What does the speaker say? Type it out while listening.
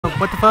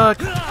What the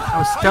fuck? I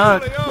was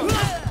stuck.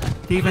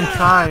 Didn't even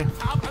try.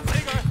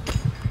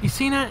 You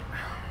seen it?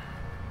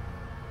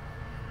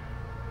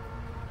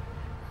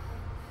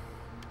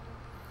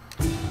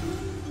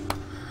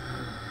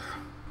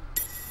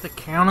 The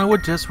counter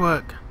would just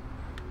work.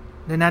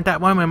 Then at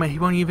that one moment, he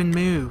won't even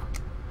move.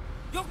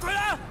 Oh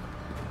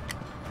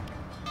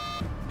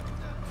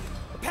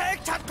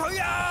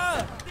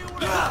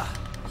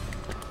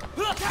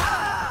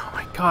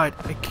my god,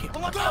 I can't.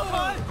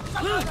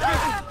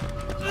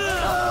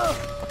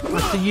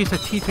 What's the use of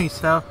teaching me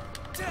stuff?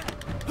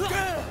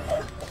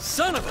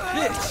 Son of a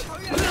bitch!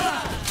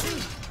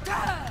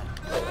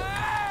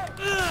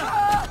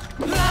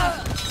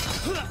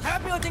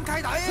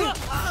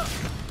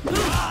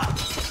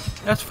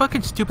 That's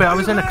fucking stupid. I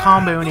was in a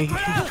combo and he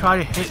tried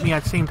to hit me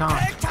at the same time.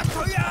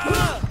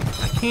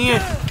 I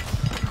can't.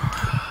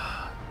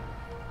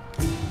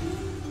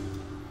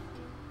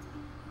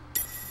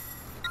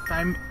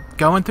 I'm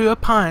going through a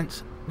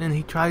punch, and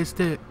he tries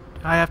to.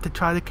 I have to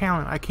try to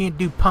counter. I can't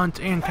do punch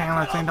and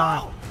counter at the same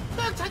time.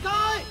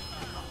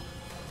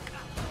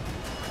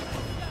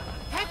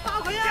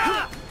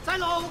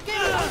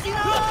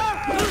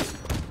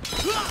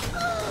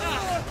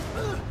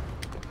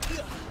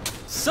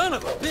 Son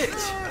of a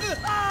bitch!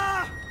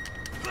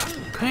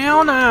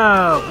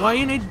 Counter! Why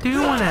ain't they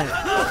doing it?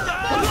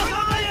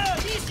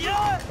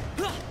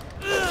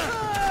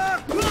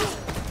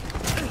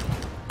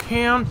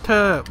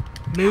 Counter!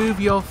 Move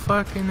your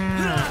fucking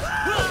ass.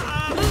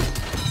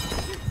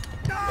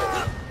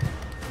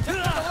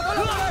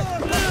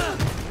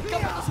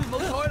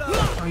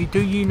 Or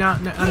do you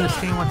not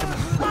understand what the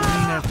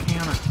meaning of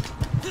counter?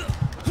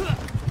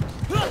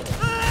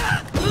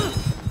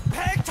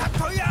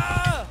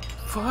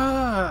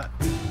 Fuck!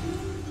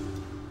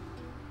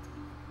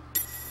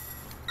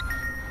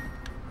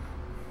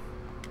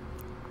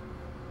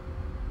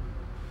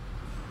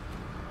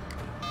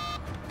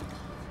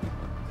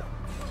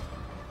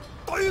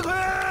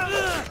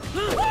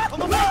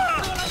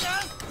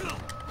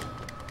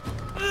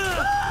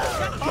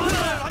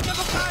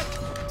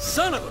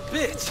 Son of a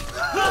bitch!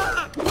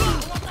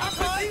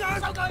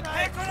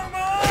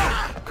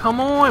 Come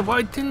on,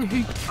 why didn't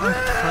he? I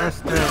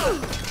pressed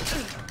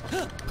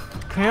it.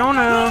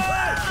 Counter!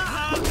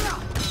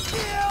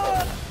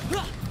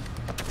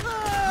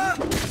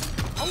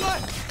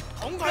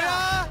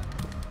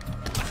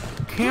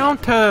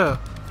 Counter!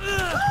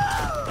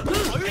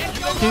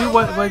 Do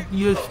what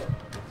you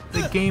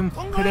the game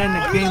put in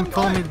the game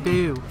told me to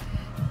do.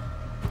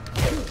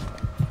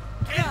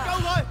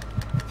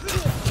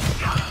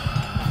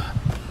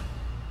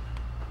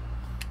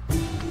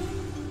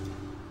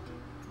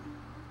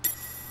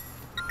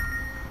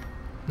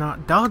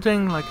 Not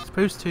dodging like it's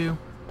supposed to.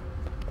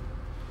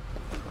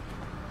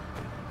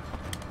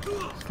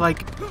 It's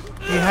like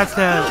it has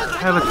to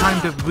have a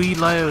time to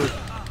reload,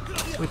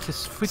 which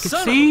is freaking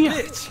see.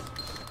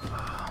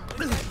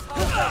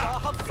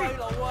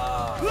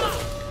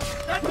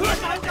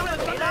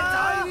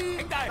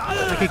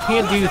 Like I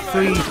can't do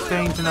 3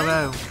 things in a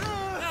row.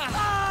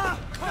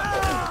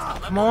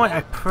 Come on,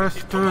 I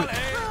pressed through.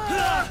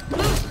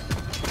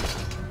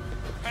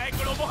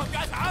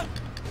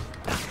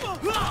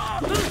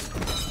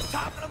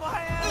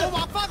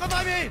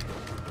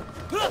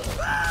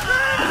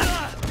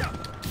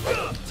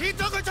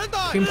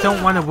 Teams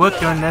don't want to work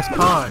during this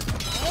part.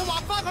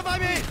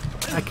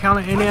 I count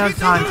it any other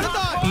time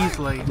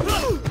easily.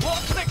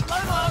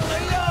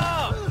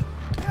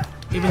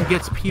 Even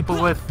gets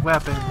people with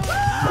weapons.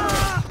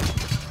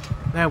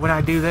 Now when I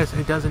do this,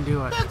 it doesn't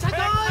do it.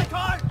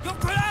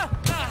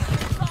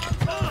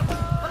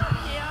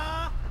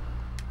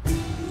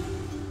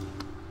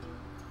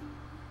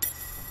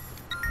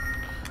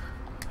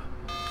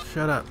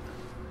 Shut up.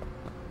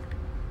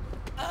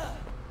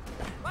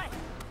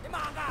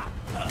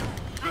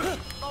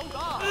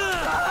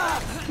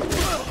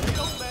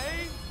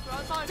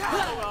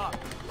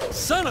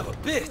 Son of a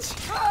bitch!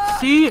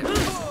 See?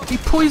 He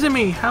poisoned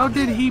me! How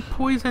did he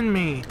poison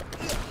me?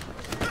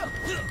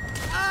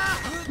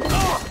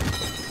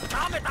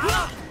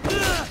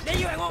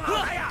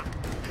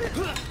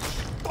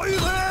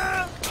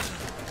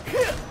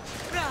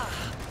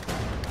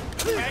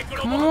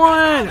 Come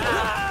on!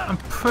 I'm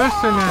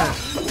pressing it!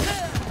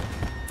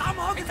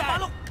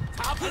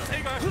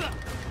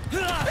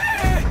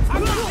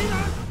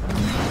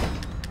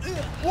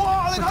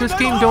 But this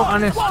game don't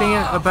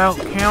understand about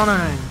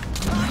countering.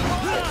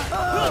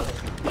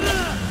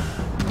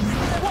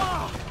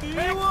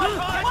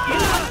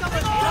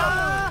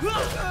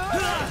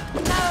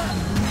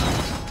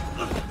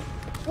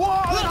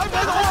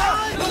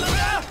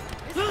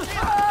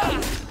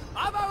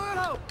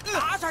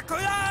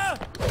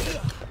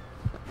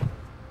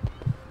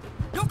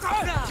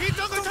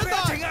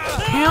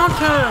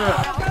 Counter!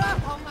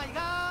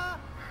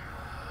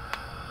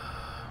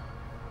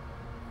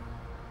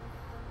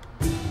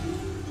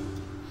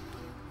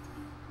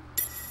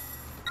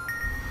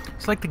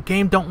 It's like the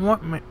game don't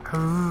want me.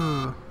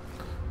 Ugh.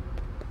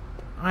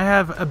 I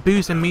have a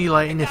boost in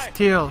melee and it's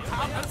still.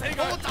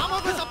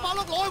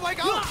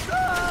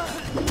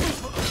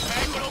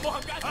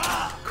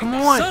 Come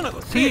Son of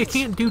on! a See, I bitch.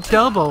 can't do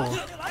double.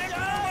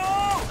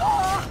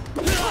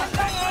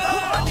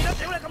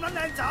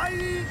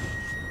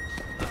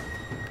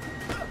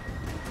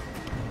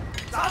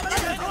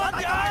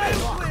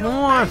 Come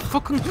on,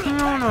 fucking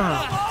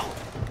counter!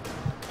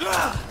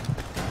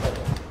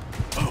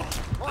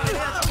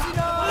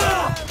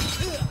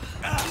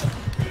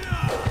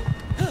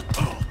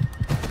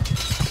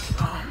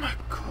 Oh my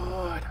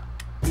god.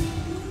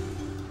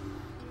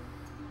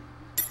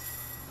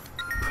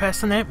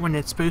 Pressing it when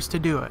it's supposed to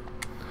do it.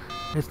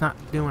 It's not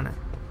doing it.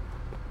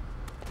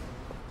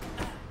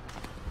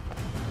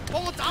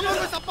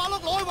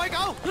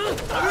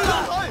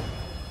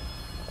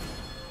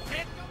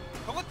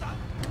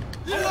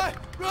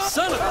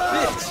 Son of a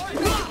bitch.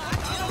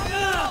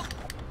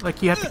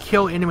 Like you have to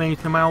kill enemies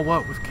no matter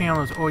what with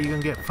counters or you're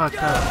gonna get fucked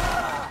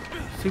up.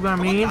 See what I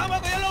mean?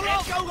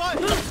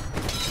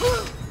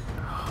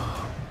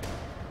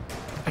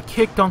 I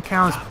kicked on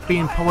counters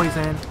being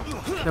poisoned.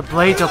 The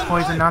blades are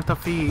poisoned, not the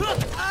feet.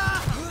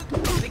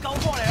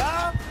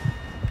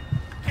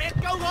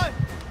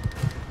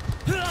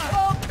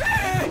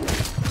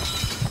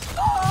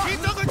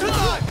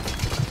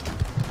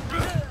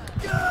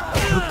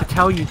 Look to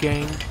tell you,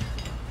 gang.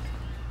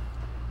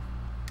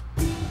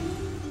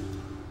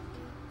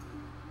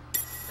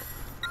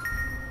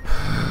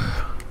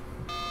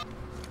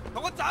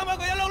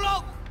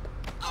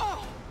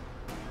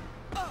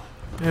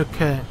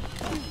 Okay.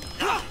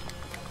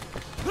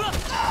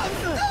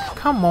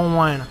 Come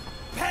on.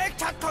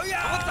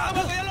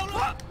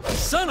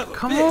 Son of a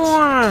Come bitch.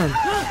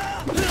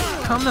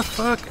 on. Come the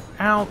fuck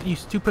out, you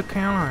stupid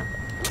counter.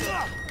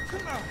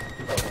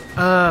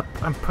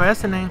 I'm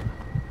pressing it.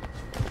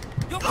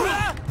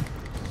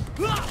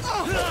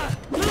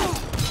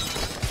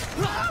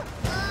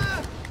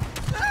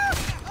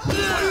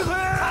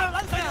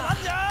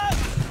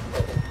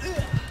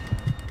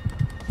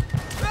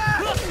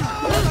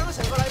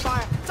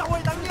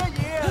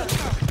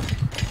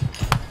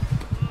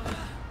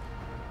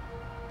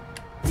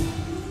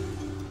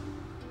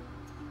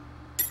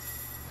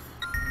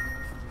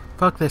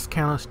 Fuck this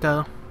counter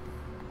stuff.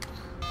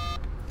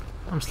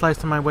 I'm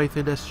slicing my way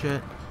through this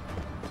shit.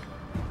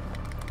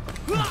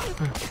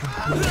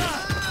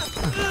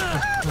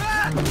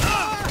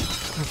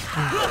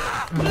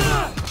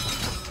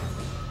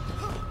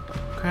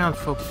 Crown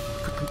for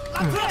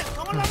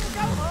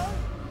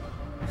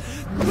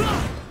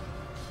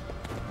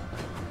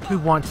who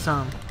wants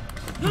some?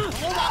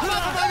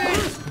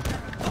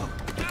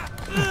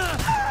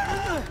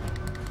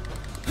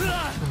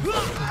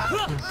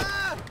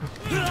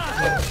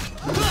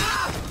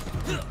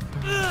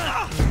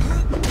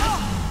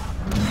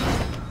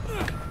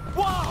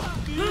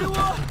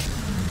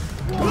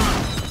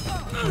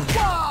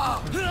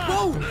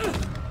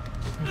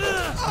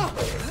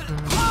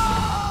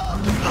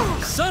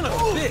 Son of a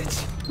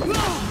bitch.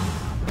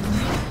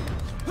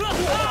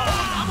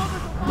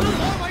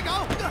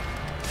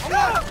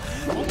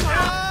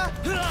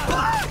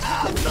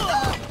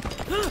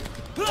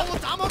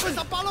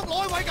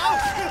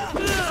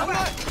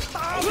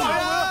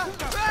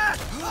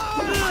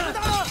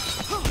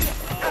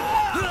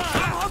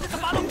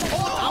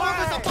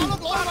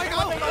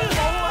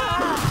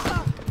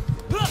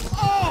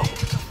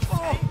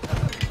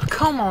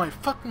 Come on,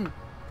 fucking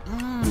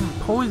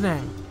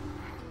poison.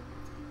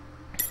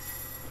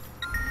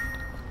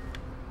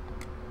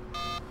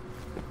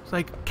 It's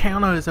like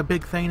counter is a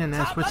big thing in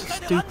this, which is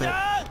stupid.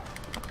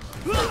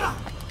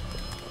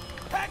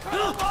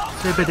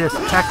 Stupid just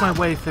hack my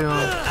way through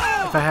him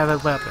if I have a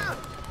weapon.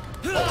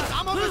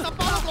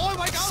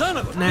 Son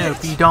of a No, bitch.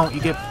 if you don't, you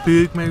get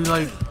big, maybe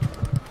like.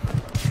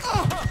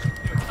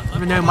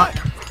 Even though my.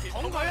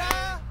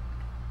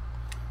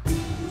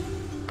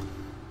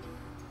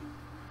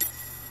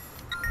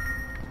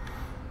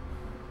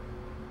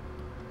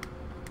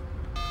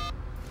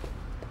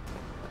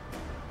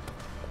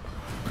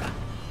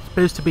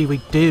 Supposed to be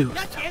reduced.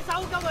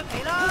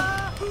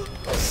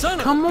 Son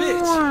of Come a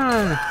bitch.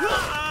 on!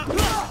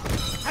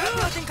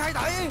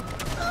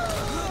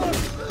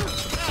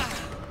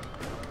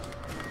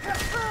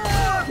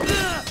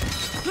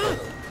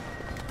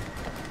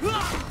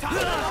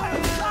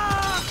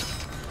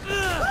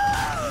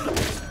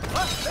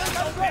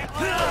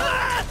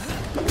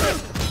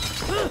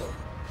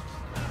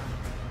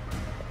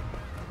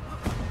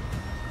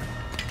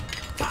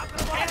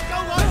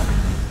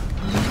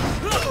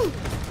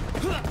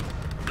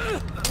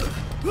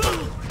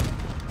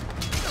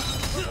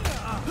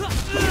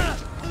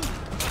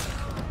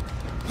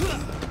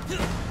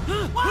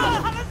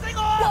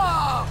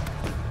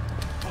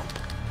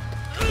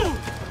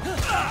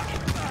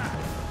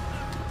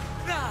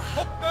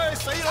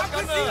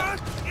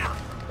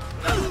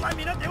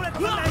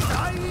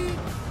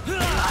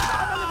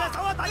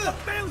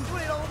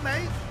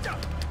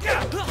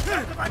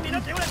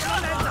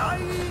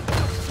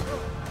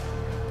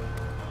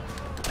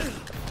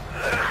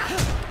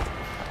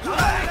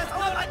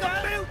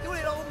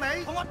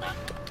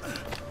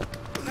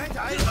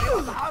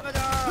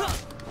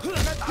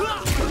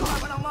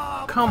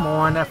 Come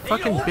on, that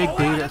fucking big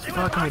dude is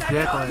fucking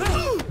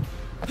ridiculous.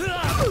 打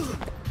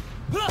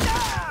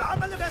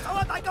緊你隻手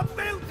啊！大金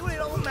標，屌你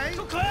老味！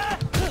捉佢啊！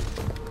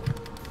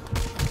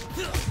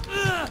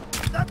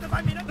得佢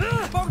塊面啊！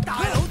幫大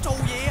佬做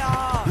嘢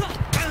啊！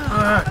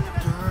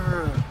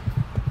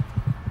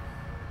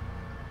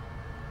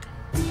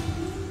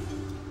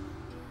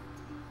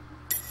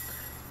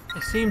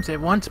 It seems it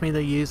wants me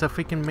to use a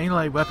freaking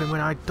melee weapon when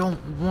I don't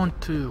want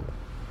to.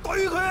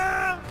 對佢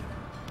啊！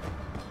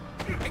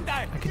 I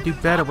could do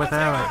better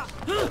without it.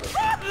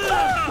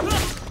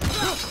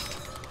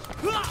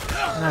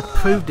 And I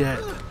proved it.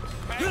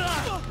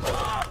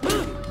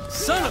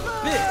 Son of a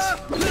bitch!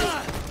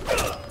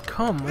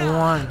 Come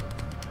on.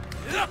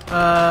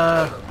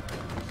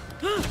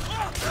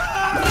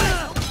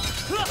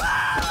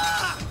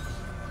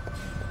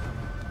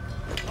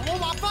 我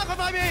畫返佢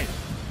塊面，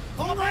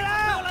同佢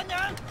啦！撚樣，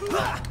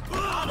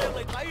打你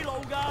嚟睇路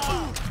㗎！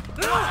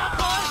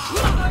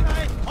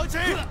開始！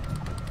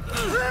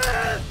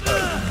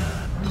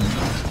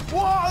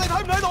哇！你睇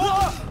唔睇到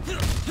啊？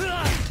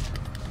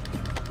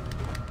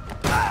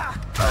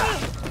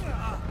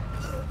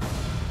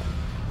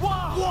哇！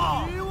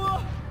屌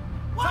啊！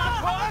殺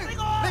佢！你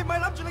唔係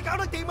諗住你搞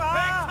得掂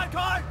啊？殺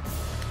佢！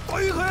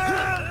對佢啊！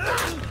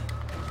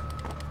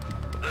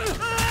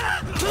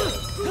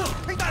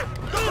兄弟，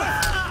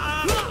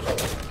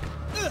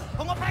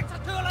同我劈實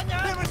佢個撚樣！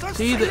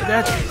 See,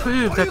 that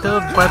proves that the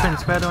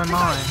weapon's better than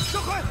mine.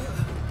 捉佢！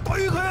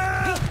對佢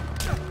啊！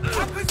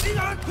插佢屎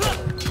眼！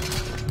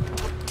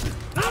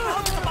打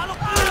開16啊！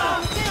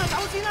驚就走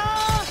先啦！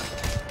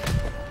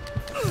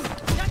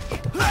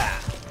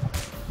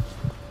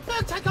剁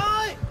齊佢！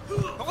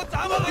同我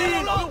斬開佢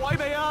攞位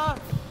未啊？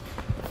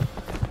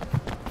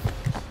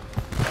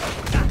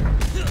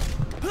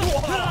哇！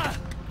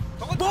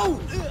同我煲！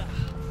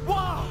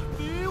哇！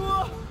屌啊！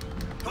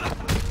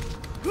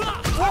哇！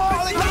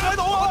你睇唔睇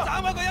到啊？斬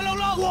開佢一碌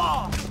碌！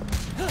哇！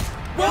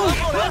哇！收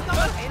佢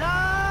皮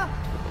啦！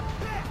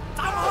斬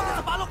開佢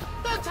18碌，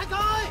剁齊佢！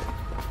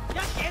一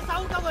嘢收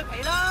鳩佢皮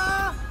啦！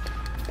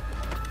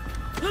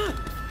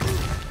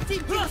知唔知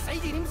個死字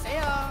點寫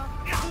啊？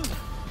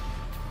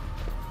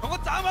同我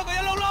斬開佢一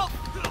碌碌！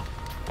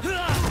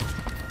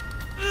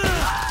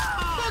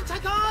剁齊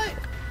佢！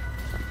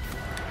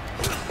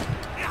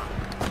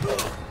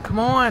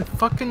 Come on,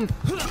 fucking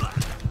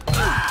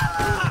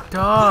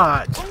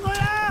dodge. 衝佢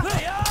啦！嚟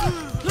啊！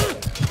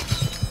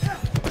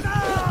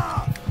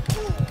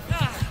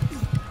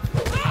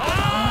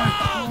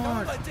咁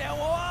咪嚼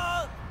我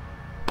啊！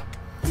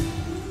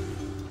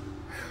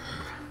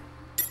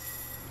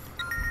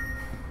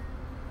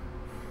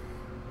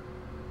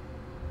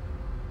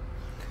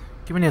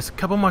 Giving this a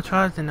couple more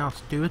tries and I'll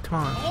do it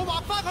tomorrow. 我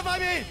畫返佢塊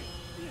面！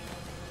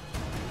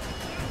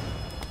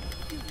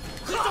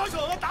你再嘈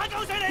我打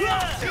鳩死你啊！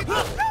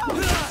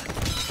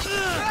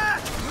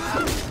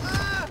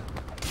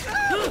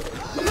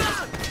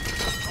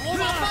我畫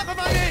返佢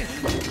塊面！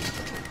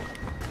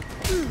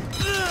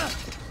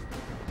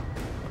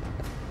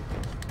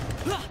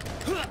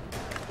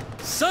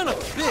 Son of a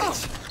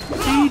bitch!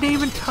 He didn't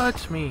even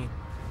touch me.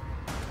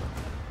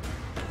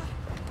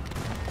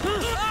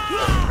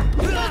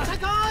 拆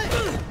佢！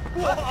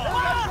哇！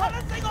嚇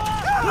死我啊！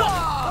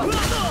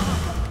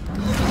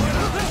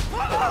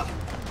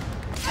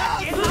一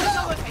嘢打收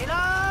佢皮啦！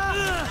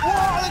哇！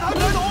你睇唔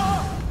睇到啊？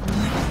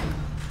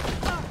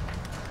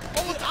幫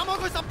我斬開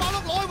佢18碌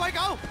攞去餵狗！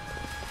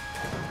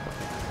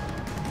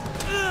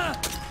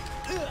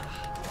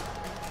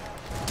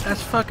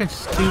 That's fucking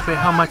stupid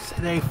how much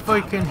they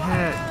freaking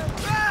hit.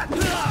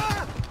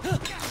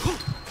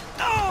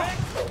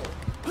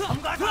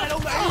 冚家大老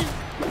味！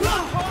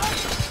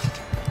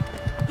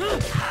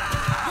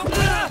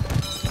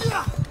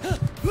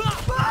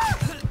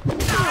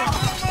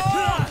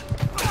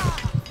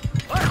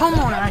 Come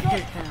on, I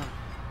hit him.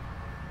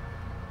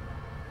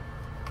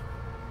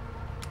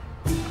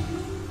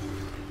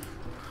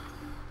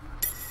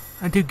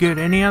 I do good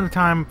any other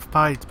time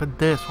fights, but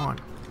this one.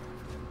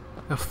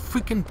 The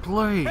freaking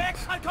blades.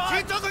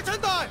 切咗佢春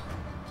袋！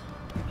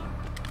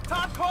拆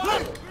佢！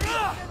你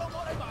老母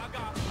你麻㗎！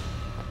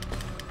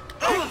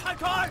拆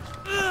佢！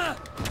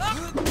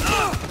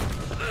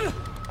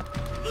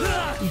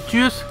 You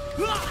just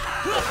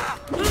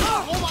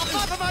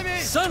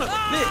Son of a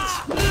bitch!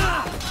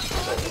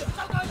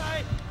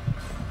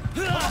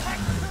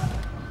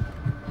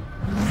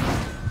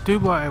 do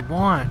what I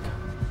want.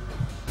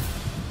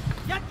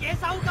 一嘢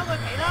收鳩佢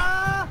皮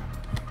啦！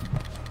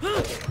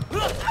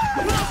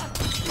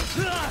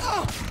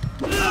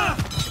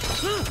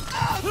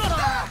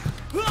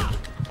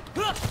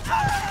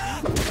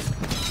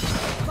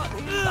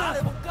 打你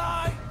仆街！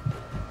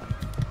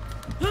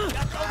一刀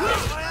劈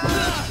佢啊！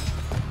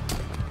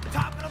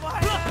插佢老母係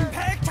啊！劈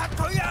柒佢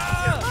啊！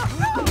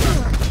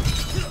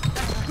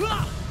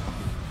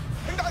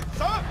兄弟上！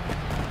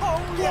好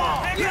嘢！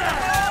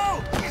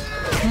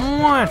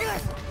 Come on!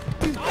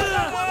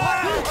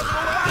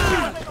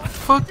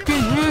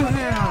 Fucking hit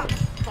him!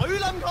 懟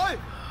冧佢！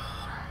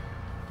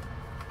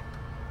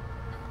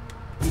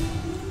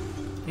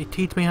 They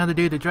teach me how to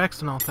do the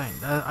directional thing.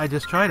 I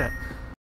just tried it.